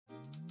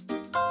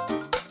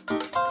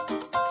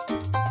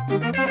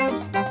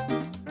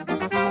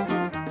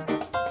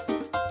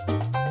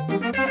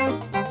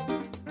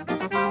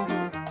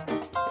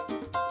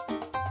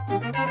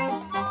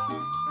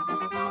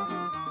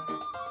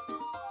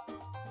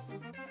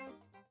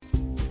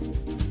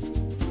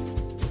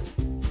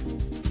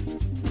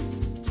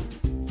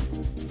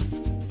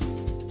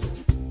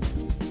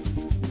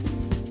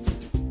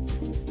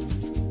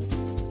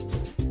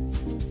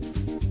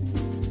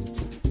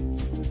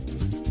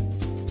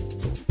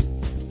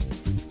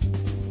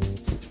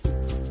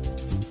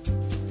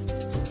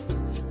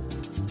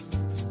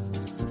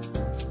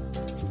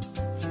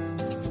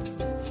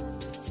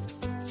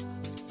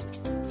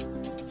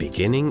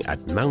Beginning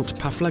at Mount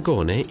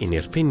Paflagone in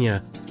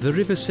Irpinia, the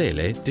river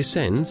Sele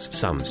descends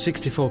some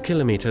 64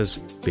 kilometers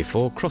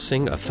before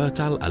crossing a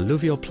fertile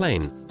alluvial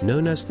plain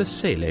known as the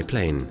Sele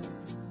Plain.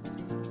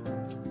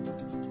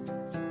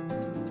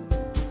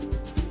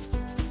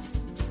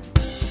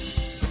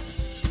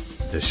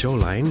 The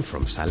shoreline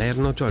from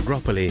Salerno to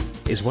Agropoli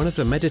is one of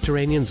the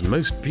Mediterranean's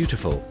most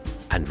beautiful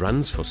and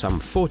runs for some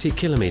 40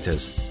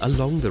 kilometers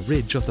along the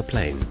ridge of the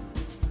plain.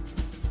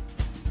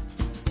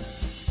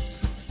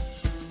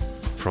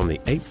 From the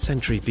 8th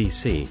century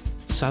BC,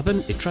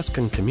 southern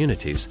Etruscan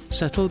communities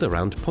settled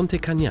around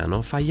Pontecagnano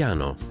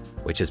Faiano,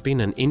 which has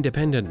been an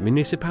independent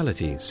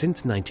municipality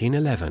since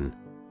 1911.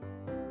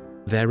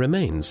 Their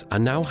remains are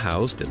now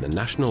housed in the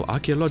National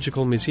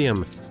Archaeological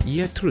Museum Gli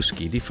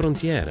Etruschi di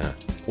Frontiera,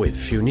 with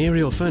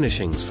funereal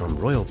furnishings from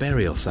royal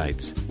burial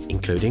sites,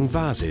 including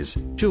vases,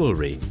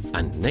 jewellery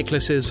and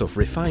necklaces of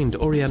refined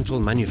oriental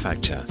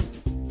manufacture.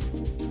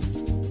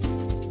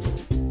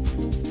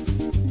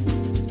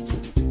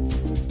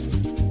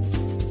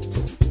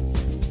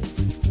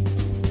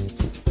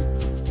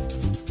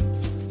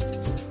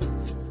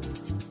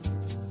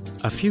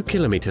 A few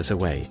kilometers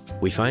away,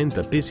 we find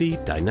the busy,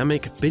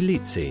 dynamic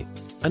Bellizzi,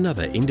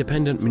 another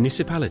independent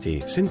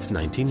municipality since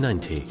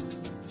 1990.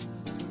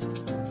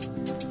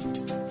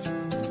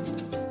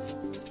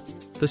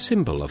 The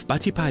symbol of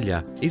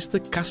Battipaglia is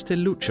the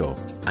Castelluccio,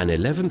 an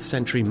 11th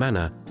century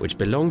manor which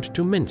belonged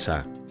to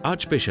Mensa,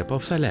 Archbishop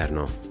of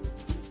Salerno.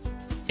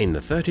 In the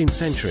 13th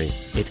century,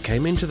 it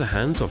came into the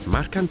hands of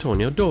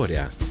Marcantonio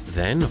Doria,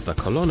 then of the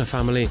Colonna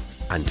family,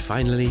 and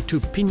finally to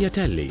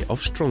Pignatelli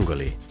of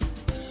Strongoli.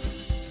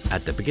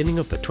 At the beginning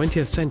of the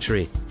 20th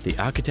century, the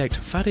architect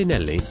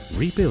Farinelli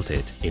rebuilt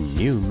it in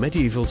new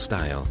medieval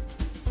style.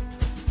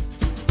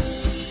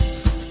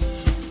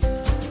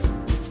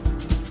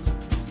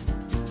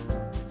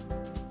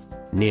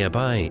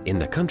 Nearby, in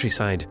the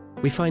countryside,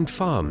 we find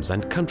farms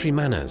and country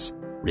manors,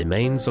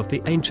 remains of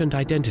the ancient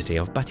identity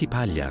of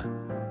Battipaglia.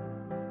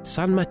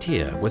 San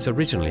Mattia was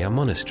originally a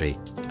monastery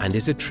and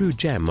is a true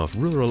gem of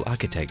rural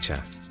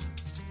architecture.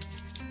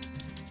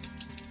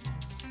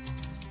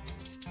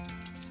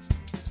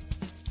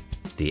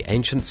 The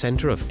ancient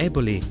centre of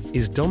Eboli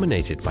is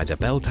dominated by the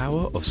bell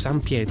tower of San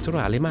Pietro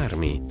alle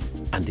Marmi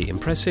and the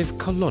impressive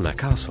Colonna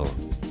Castle.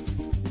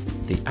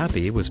 The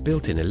abbey was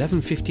built in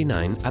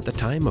 1159 at the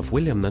time of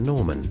William the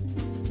Norman.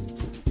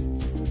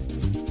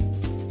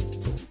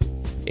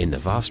 In the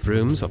vast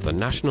rooms of the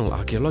National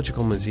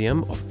Archaeological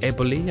Museum of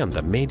Eboli and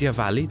the Media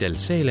Valley del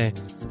Sele,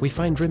 we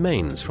find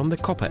remains from the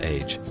Copper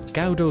Age,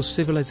 Gaudo's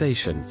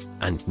civilization,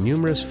 and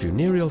numerous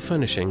funereal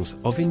furnishings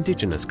of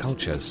indigenous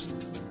cultures.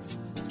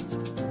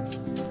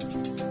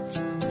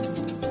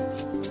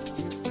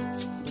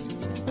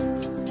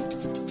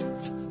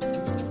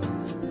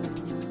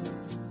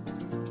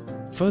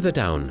 Further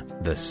down,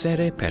 the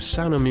Serre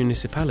Persano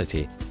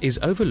municipality is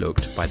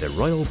overlooked by the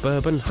Royal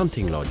Bourbon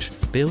Hunting Lodge,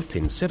 built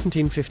in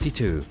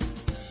 1752.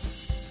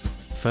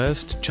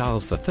 First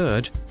Charles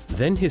III,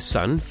 then his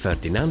son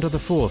Ferdinando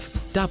IV,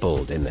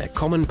 dabbled in their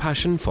common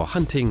passion for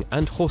hunting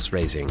and horse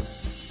racing.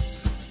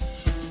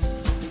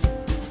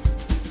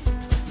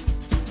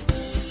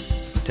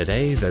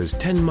 Today, those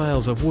 10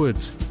 miles of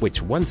woods,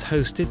 which once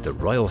hosted the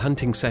royal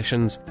hunting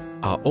sessions,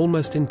 are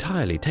almost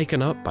entirely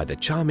taken up by the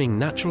charming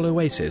natural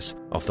oasis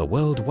of the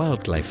World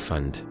Wildlife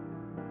Fund.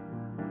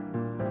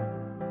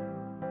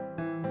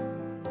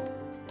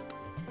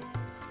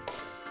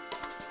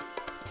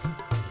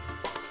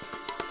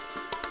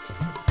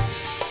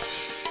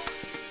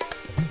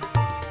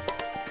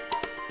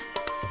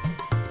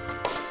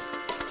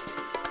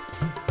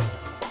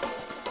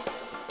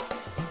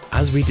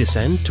 As we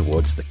descend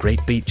towards the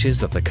great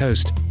beaches of the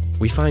coast,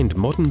 we find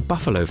modern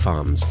buffalo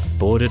farms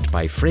bordered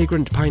by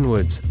fragrant pine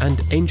woods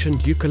and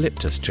ancient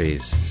eucalyptus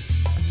trees.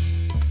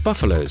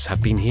 Buffaloes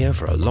have been here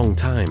for a long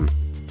time,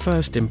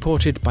 first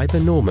imported by the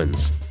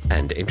Normans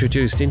and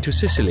introduced into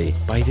Sicily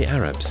by the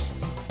Arabs.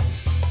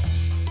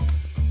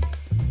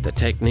 The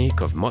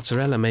technique of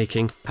mozzarella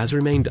making has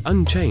remained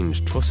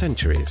unchanged for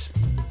centuries.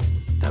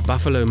 The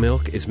buffalo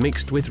milk is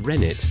mixed with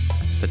rennet,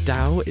 the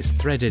dough is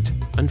threaded,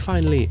 and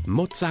finally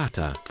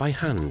mozzata by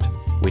hand,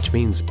 which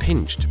means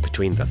pinched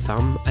between the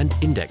thumb and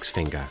index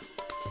finger.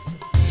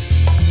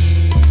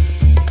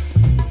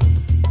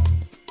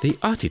 The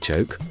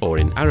artichoke, or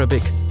in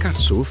Arabic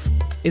carciofo,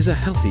 is a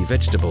healthy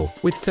vegetable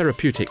with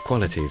therapeutic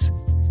qualities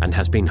and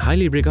has been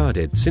highly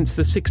regarded since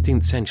the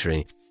 16th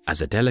century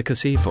as a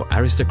delicacy for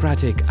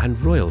aristocratic and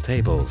royal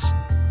tables.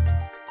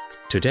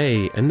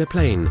 Today, in the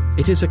plain,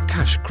 it is a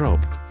cash crop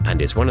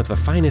and is one of the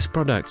finest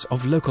products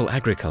of local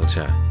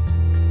agriculture.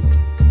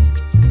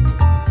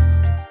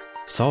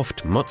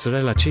 Soft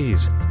mozzarella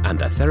cheese and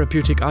the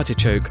therapeutic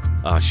artichoke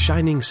are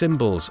shining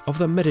symbols of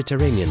the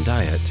Mediterranean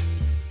diet.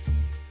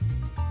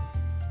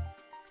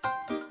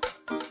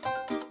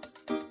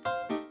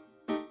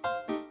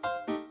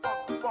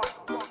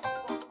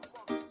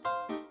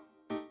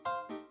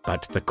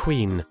 But the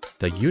queen,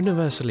 the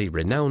universally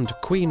renowned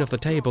queen of the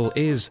table,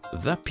 is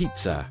the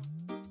pizza.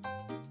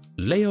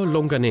 Leo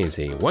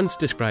Longanesi once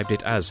described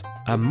it as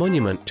a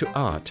monument to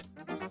art,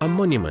 a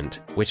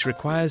monument which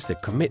requires the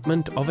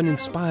commitment of an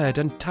inspired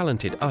and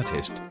talented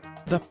artist,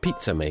 the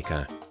pizza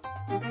maker.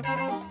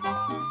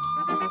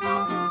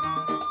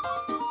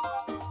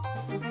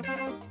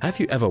 Have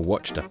you ever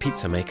watched a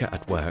pizza maker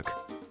at work?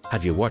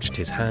 Have you watched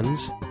his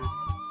hands?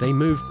 They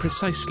move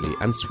precisely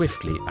and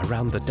swiftly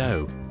around the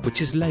dough,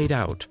 which is laid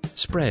out,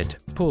 spread,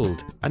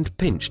 pulled, and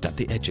pinched at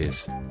the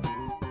edges.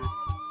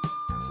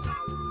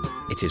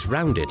 It is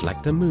rounded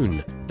like the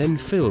moon, then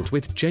filled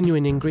with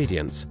genuine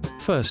ingredients,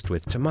 first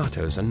with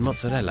tomatoes and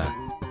mozzarella,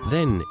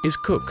 then is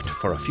cooked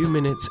for a few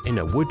minutes in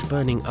a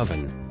wood-burning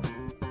oven.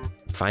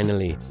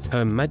 Finally,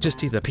 Her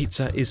Majesty the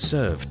pizza is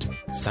served,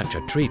 such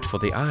a treat for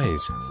the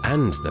eyes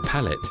and the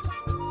palate.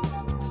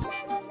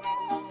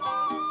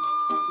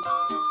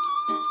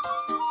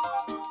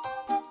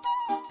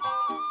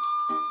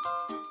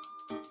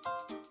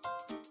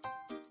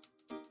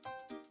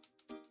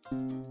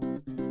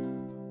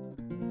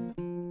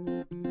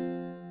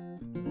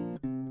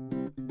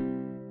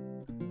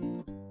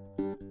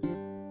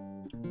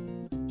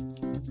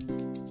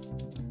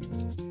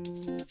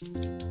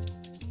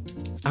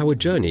 Our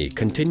journey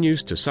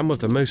continues to some of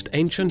the most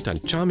ancient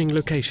and charming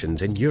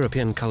locations in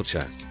European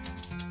culture.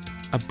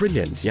 A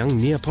brilliant young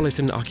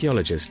Neapolitan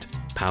archaeologist,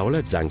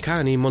 Paolo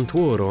Zancani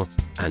Montuoro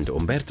and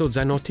Umberto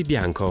Zanotti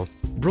Bianco,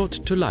 brought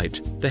to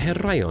light the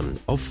Herraion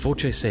of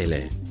Foce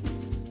Sele.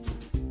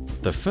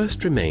 The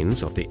first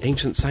remains of the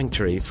ancient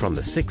sanctuary from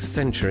the 6th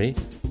century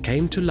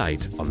came to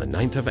light on the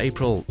 9th of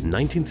April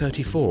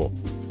 1934,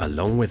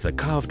 along with the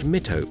carved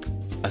metope,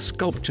 a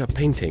sculpture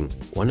painting,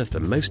 one of the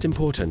most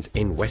important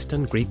in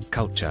Western Greek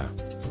culture.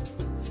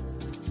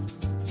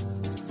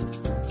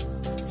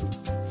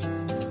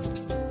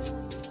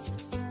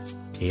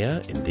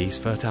 Here, in these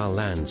fertile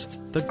lands,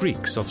 the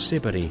Greeks of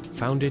Siberi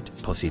founded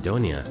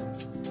Posidonia.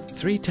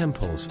 3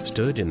 temples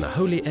stood in the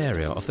holy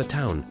area of the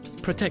town,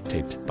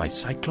 protected by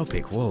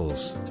cyclopic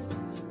walls.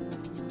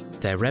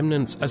 Their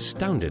remnants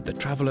astounded the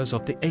travelers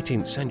of the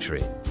 18th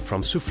century,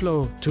 from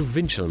Soufflot to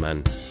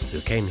Winchelmann,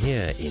 who came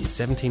here in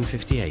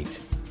 1758.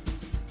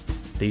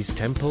 These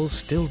temples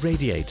still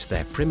radiate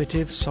their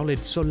primitive,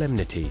 solid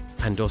solemnity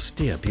and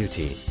austere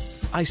beauty,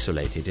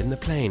 isolated in the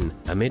plain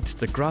amidst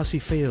the grassy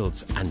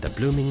fields and the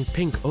blooming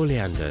pink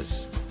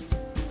oleanders.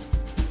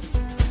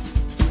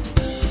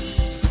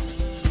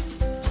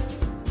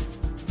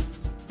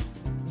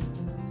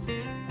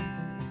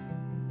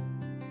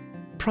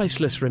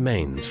 Priceless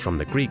remains from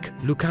the Greek,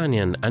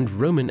 Lucanian and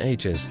Roman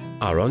ages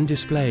are on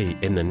display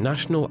in the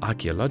National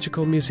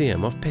Archaeological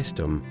Museum of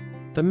Paestum,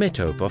 the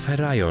metope of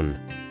Herraion,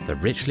 the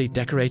richly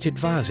decorated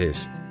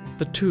vases,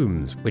 the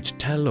tombs which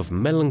tell of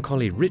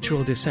melancholy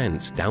ritual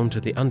descents down to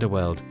the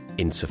underworld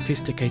in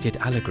sophisticated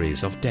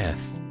allegories of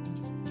death.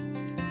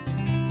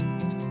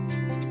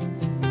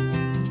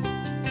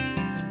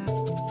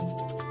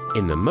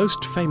 In the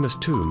most famous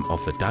tomb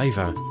of the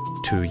diver,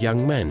 2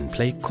 young men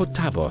play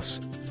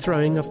kotabos,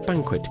 throwing a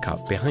banquet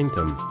cup behind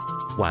them,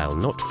 while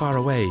not far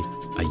away,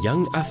 a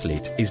young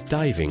athlete is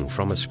diving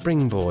from a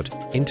springboard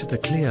into the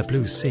clear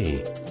blue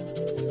sea.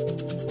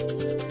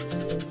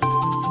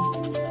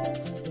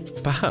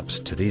 Perhaps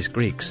to these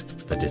Greeks,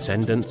 the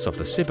descendants of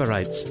the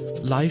Sybarites,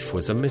 life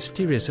was a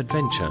mysterious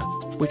adventure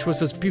which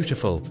was as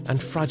beautiful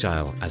and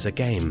fragile as a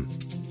game.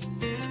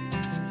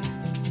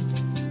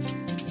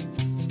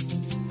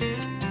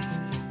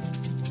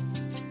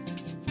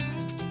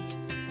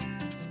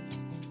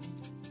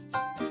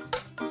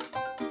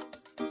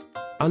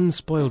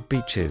 Unspoiled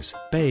beaches,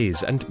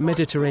 bays and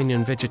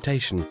Mediterranean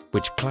vegetation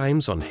which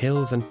climbs on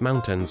hills and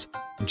mountains,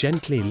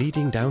 gently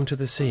leading down to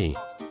the sea.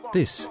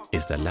 This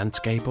is the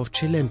landscape of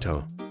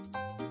Cilento,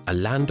 a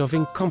land of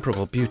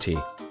incomparable beauty,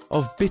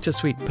 of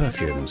bittersweet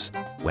perfumes,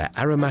 where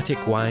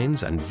aromatic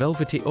wines and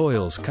velvety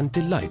oils can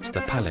delight the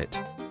palate.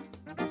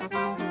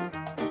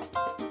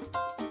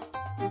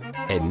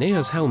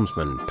 Aeneas'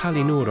 helmsman,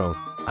 Palinuro,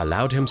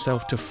 allowed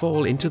himself to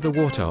fall into the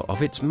water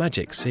of its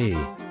magic sea,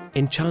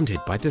 enchanted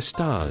by the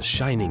stars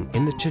shining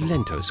in the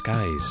Cilento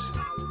skies.